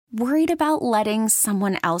Worried about letting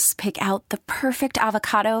someone else pick out the perfect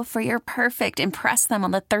avocado for your perfect impress them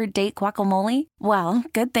on the third date guacamole? Well,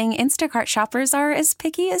 good thing Instacart shoppers are as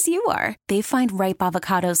picky as you are. They find ripe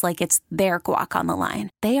avocados like it's their guac on the line.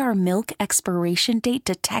 They are milk expiration date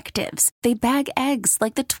detectives. They bag eggs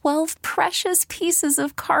like the 12 precious pieces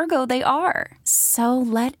of cargo they are. So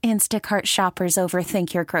let Instacart shoppers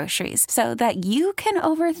overthink your groceries so that you can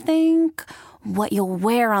overthink what you'll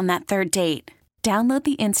wear on that third date. Download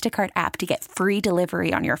the Instacart app to get free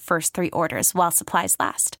delivery on your first 3 orders while supplies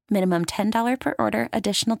last. Minimum $10 per order.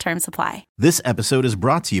 Additional terms apply. This episode is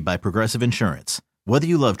brought to you by Progressive Insurance. Whether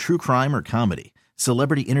you love true crime or comedy,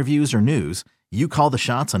 celebrity interviews or news, you call the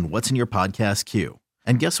shots on what's in your podcast queue.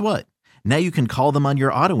 And guess what? Now you can call them on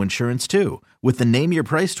your auto insurance too with the Name Your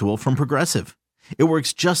Price tool from Progressive. It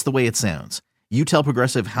works just the way it sounds. You tell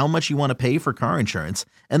Progressive how much you want to pay for car insurance,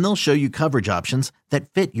 and they'll show you coverage options that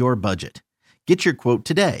fit your budget. Get your quote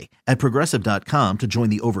today at Progressive.com to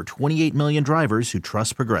join the over 28 million drivers who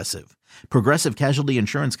trust Progressive. Progressive Casualty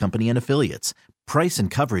Insurance Company and Affiliates. Price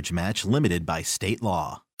and coverage match limited by state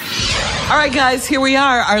law. All right, guys, here we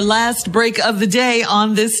are, our last break of the day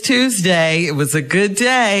on this Tuesday. It was a good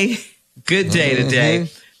day. Good day today.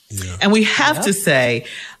 Yeah. And we have to say,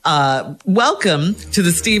 welcome to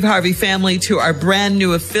the Steve Harvey family, to our brand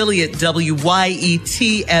new affiliate,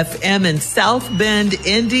 WYET-FM in South Bend,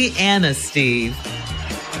 Indiana, Steve.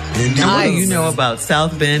 Indiana. What do you know about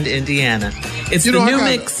South Bend, Indiana? It's the new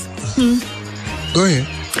mix. Go ahead.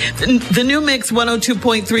 The new mix,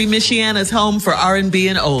 102.3, Michiana's home for R&B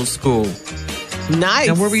and old school. Nice.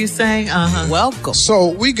 And what were you saying? Welcome. So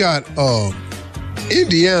we got...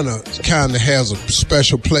 Indiana kind of has a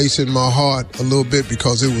special place in my heart a little bit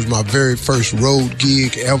because it was my very first road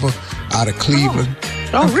gig ever out of Cleveland.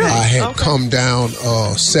 Oh really? I had come down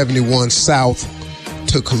 71 South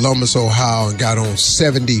to Columbus, Ohio, and got on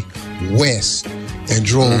 70 West and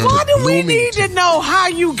drove Why to do we need to know how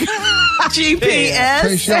you got GPS? In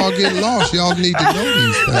case y'all get lost, y'all need to know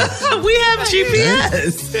these things. We have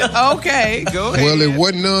GPS. Okay, go ahead. Well, it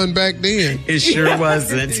wasn't none back then. It sure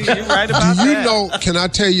wasn't. You're right about Do you that. know, can I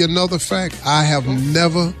tell you another fact? I have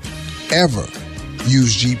never, ever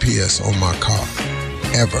used GPS on my car.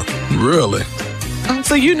 Ever. Really?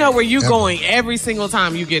 So you know where you're going every single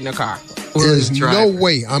time you get in a car. There's no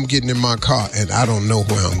way I'm getting in my car and I don't know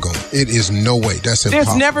where I'm going. It is no way. That's impossible.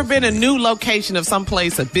 There's never been a new location of some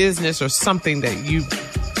place, a business or something that you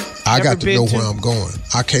I got to know where I'm going.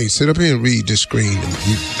 I can't sit up here and read this screen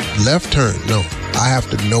and left turn. No, I have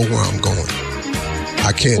to know where I'm going.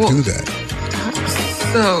 I can't do that.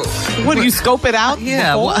 So, what do you scope it out?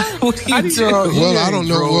 Yeah, what do you do? Well, I don't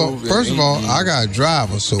know. Well, first of all, I got a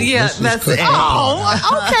driver, so yeah, that's it.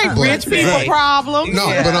 Okay, rich people problem. No,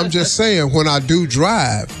 but I'm just saying, when I do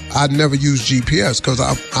drive, I never use GPS because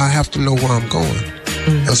I have to know where I'm going.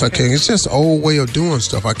 Else I can't. It's just an old way of doing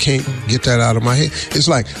stuff. I can't get that out of my head. It's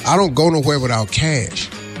like I don't go nowhere without cash.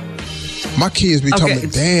 My kids be talking,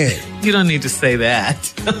 Dad. You don't need to say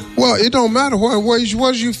that. Well, it don't matter. What you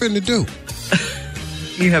finna do?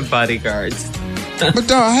 You have bodyguards. But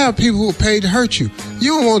dog, I have people who pay to hurt you.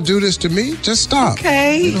 You don't want to do this to me. Just stop.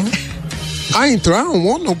 Okay. You know? I don't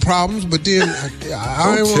want no problems, but then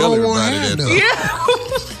I don't want to have none. Yeah.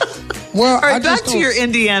 Well, all right, back to your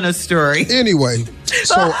Indiana story. Anyway,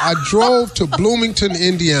 so I drove to Bloomington,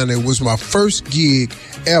 Indiana. It was my first gig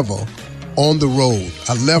ever on the road.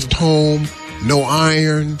 I left home, no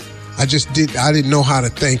iron. I didn't know how to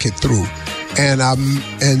think it through.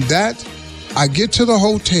 I get to the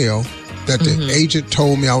hotel that the agent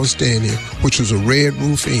told me I was staying in, which was a Red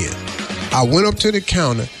Roof Inn. I went up to the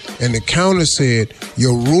counter, and the counter said,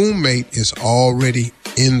 your roommate is already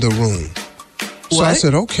in the room. So what? I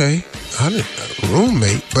said, okay, I didn't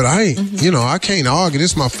roommate, but I ain't, I can't argue.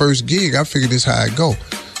 This is my first gig. I figured this how it go.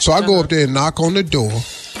 So I go up there and knock on the door.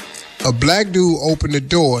 A black dude opened the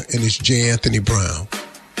door, and it's J. Anthony Brown.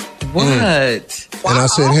 What? And I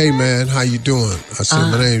said, hey, man, how you doing? I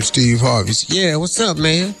said, my name's Steve Harvey. He said, yeah, what's up,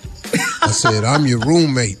 man? I said, I'm your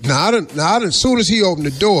roommate. Now, as soon as he opened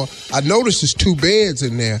the door, I noticed there's 2 beds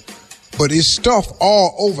in there, but it's stuff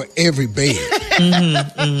all over every bed.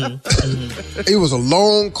 It was a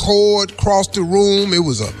long cord across the room. It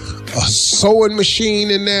was a sewing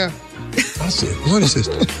machine in there. I said, what is this?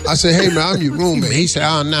 I said, hey, man, I'm your roommate. He said,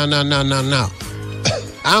 oh, no.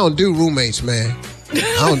 I don't do roommates, man.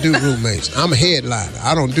 I don't do roommates. I'm a headliner.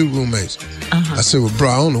 I don't do roommates. I said, well, bro,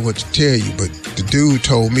 I don't know what to tell you, but the dude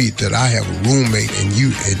told me that I have a roommate and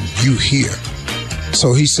you here.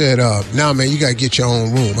 So he said, nah, man, you got to get your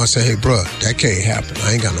own room. I said, hey, bro, that can't happen.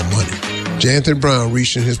 I ain't got no money. J. Anthony Brown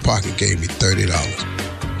reached in his pocket, gave me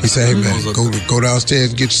 $30. He said, "Hey man, go downstairs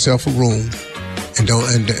and get yourself a room, and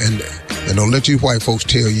don't let these white folks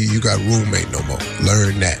tell you got a roommate no more.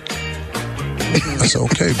 Learn that." I said,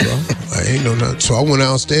 "Okay, bro. I ain't know nothing." So I went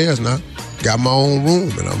downstairs now, got my own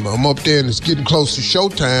room, and I'm up there, and it's getting close to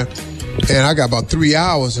showtime. And I got about 3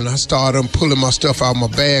 hours, and I started pulling my stuff out of my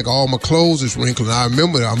bag. All my clothes is wrinkled. And I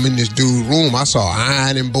remember I'm in this dude's room. I saw an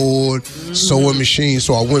ironing board, sewing machine.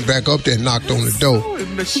 So I went back up there and knocked on the door.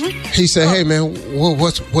 He said, "Hey, man,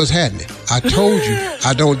 what's happening? I told you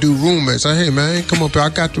I don't do roommates." I said, "Hey, man, I ain't come up here. I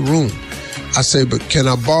got the room." I said, "But can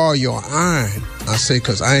I borrow your iron?" I said,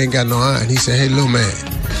 "Because I ain't got no iron." He said, "Hey, little man,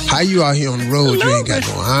 how you out here on the road? You ain't got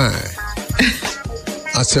no iron."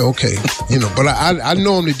 I said, "Okay," but I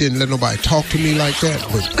normally didn't let nobody talk to me like that,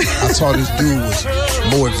 but I saw this dude was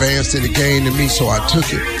more advanced in the game than me, so I took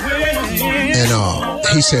it. And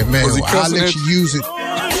he said, "Man, I'll let you use it."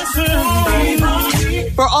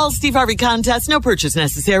 For all Steve Harvey contests, no purchase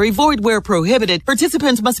necessary, void where prohibited.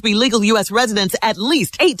 Participants must be legal U.S. residents at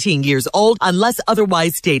least 18 years old unless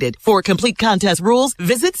otherwise stated. For complete contest rules,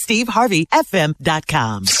 visit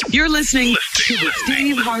SteveHarveyFM.com. You're listening to the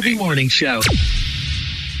Steve Harvey Morning Show.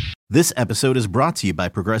 This episode is brought to you by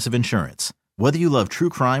Progressive Insurance. Whether you love true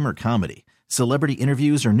crime or comedy, celebrity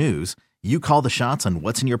interviews or news, you call the shots on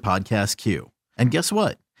what's in your podcast queue. And guess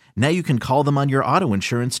what? Now you can call them on your auto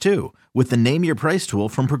insurance too with the Name Your Price tool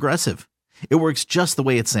from Progressive. It works just the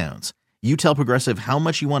way it sounds. You tell Progressive how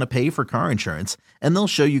much you want to pay for car insurance, and they'll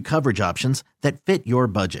show you coverage options that fit your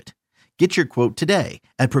budget. Get your quote today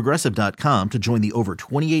at Progressive.com to join the over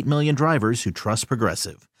 28 million drivers who trust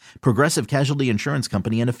Progressive. Progressive Casualty Insurance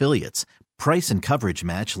Company and Affiliates. Price and coverage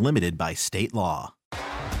match limited by state law.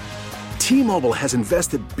 T-Mobile has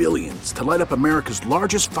invested billions to light up America's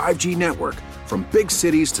largest 5G network, from big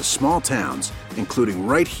cities to small towns, including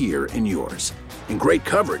right here in yours. And great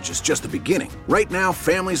coverage is just the beginning. Right now,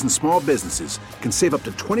 families and small businesses can save up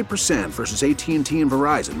to 20% versus AT&T and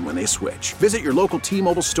Verizon when they switch. Visit your local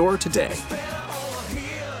T-Mobile store today.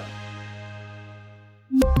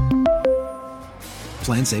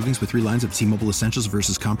 Plan savings with 3 lines of T-Mobile Essentials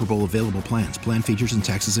versus comparable available plans. Plan features and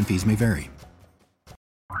taxes and fees may vary.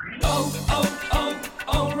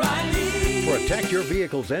 Protect your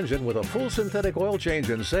vehicle's engine with a full synthetic oil change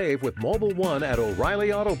and save with Mobil 1 at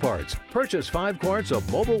O'Reilly Auto Parts. Purchase 5 quarts of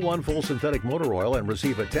Mobil 1 full synthetic motor oil and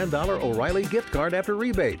receive a $10 O'Reilly gift card after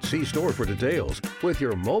rebate. See store for details. With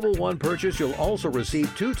your Mobil 1 purchase, you'll also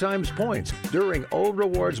receive 2 times points during O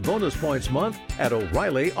Rewards Bonus Points Month at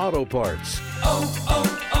O'Reilly Auto Parts.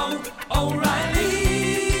 O'Reilly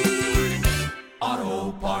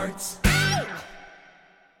Auto Parts.